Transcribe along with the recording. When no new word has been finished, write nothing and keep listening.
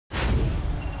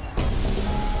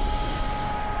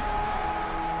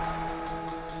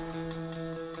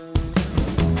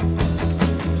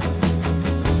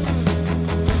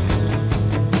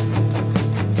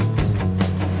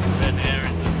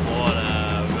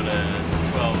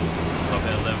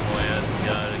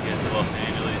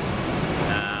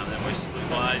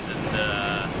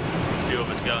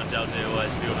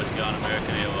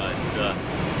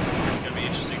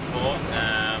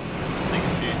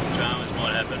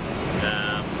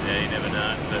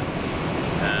dark, but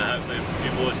hopefully a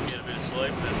few boys can get a bit of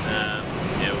sleep, and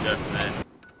yeah, we'll go from there.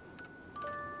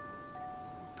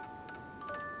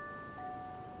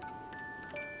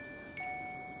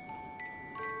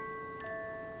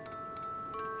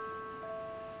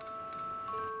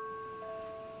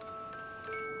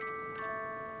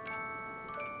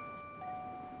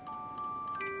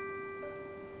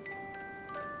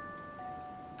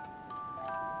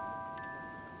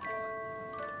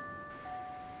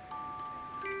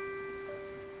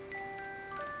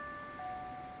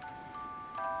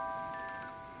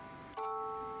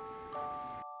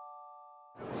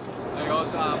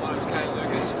 My name's Kate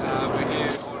Lucas. We're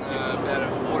here on about a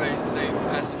 14-seat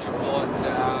passenger flight to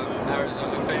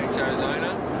Phoenix,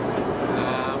 Arizona.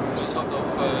 We've just hopped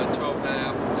off a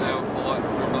 12-hour flight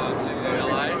from Sydney to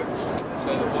LA, so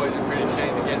the boys are pretty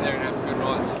keen to get there and have a good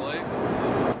night's sleep. I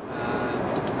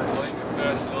think the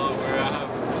first night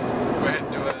we're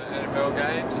heading to an NFL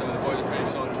game, so the boys are pretty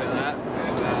excited about that.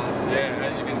 And yeah,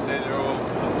 as you can see, they're all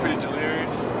pretty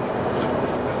delirious.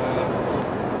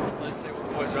 Let's see what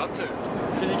the boys are up to.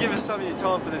 Can you give us some of your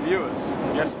time for the viewers?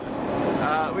 Yes, please.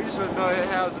 We just want to know,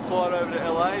 how's the flight over to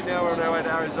LA? Now we're on our way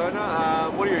to Arizona.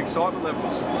 What are your excitement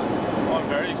levels? I'm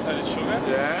very excited, Sugar.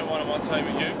 Yeah. I want one time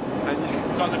with you. And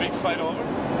you've got the big flight over.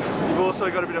 You've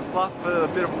also got a bit of fluff, a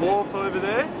bit of warmth over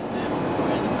there.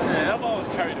 Yeah, I've always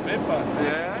carried a bit, but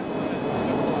yeah.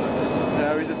 Still flying a bit.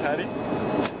 How is it, Paddy?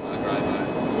 Great, mate.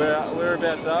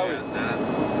 Whereabouts are we? I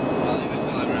think we're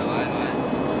still over LA, mate.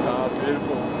 Oh,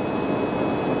 beautiful.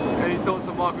 Any thoughts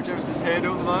on Michael Jefferson's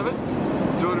hairdo at the moment?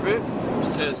 Do it a bit? I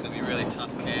just heard it's going to be a really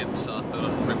tough camp, so I thought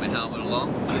I'd bring my helmet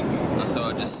along. I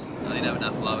thought I didn't have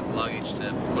enough luggage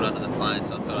to put under the plane,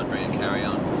 so I thought I'd bring a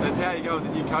carry-on. And how are you going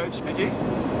with the new coach, Mickey?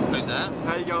 Who's that?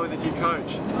 How are you going with the new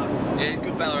coach? Yeah,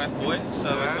 good Ballarat boy,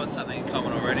 so we've got something in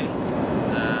common already.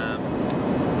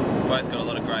 Both got a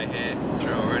lot of grey hair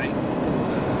through already,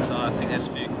 so I think there's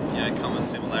a few common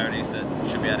similarities that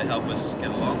should be able to help us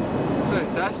get along.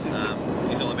 Fantastic.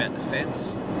 He's all about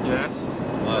defence. Yes.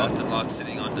 I often like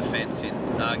sitting on defence in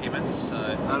arguments,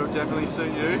 so... That'll definitely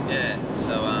suit you. Yeah,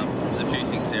 so there's a few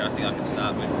things there I think I can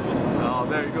start with. Oh,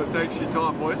 very good. Thanks for your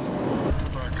time, boys.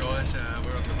 Alright guys,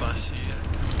 we're on the bus here.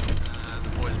 The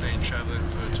boys have been travelling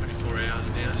for 24 hours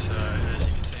now, so as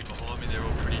you can see behind me, they're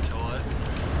all pretty tired.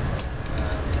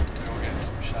 They're all getting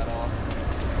some shut-eye.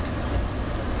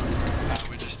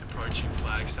 We're just approaching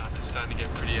Flagstaff. It's starting to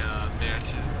get pretty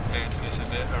mountainous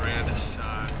around us, so I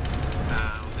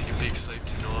think a big sleep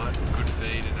tonight, good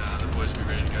feed, and the boys will be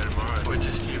ready to go tomorrow. We're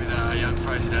just here with young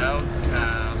Fraser Dale.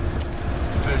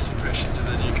 First impressions of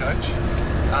the new coach?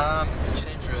 He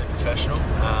seems really professional.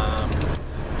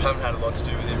 Haven't had a lot to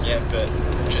do with him yet, but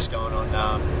just going on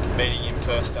meeting him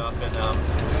first up, and the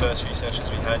first few sessions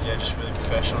we had, yeah, just really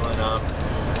professional, and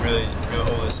really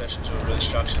all the sessions were really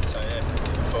structured, so yeah,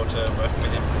 looking forward to working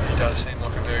with him. He does seem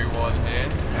like a very wise man.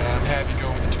 How have you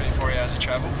gone with the 24 hours of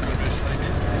travel? Got a bit of sleep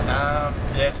in?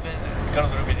 Yeah, got a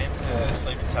little bit in. The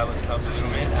sleeping tablets helped a little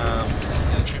bit.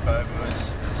 The trip over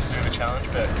was a bit of a challenge,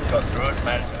 but got through it,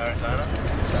 made it to Arizona.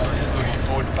 So looking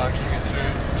forward to bunking with two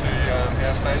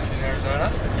housemates in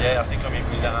Arizona. Yeah, I think I'm in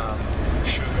with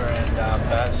Sugar and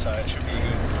Baz, so it should be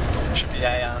good.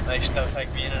 They'll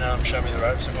take me in and show me the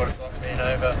ropes of what it's like being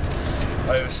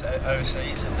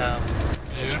overseas, and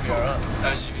beautiful.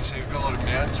 As you can see, we've got a lot of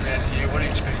mountains around here. What do you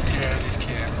expect to get out of this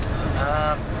camp?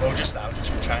 Well, just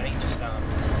altitude training, just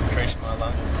increase my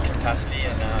lung capacity,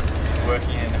 and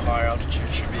working in higher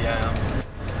altitude should be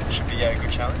a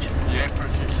good challenge. Yeah, put a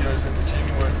few kilos in the gym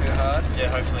and work there hard. Yeah,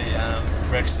 hopefully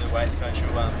Rex, the weights coach,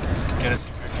 will get us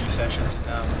in for a few sessions and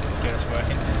get us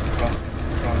working, put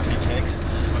on a few kegs. I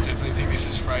definitely think this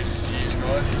is Fraser's years,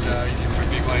 guys. He's in for a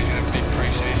big one. He's going to have a big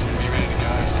pre-season and be ready to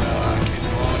go, so keep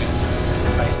an eye on him.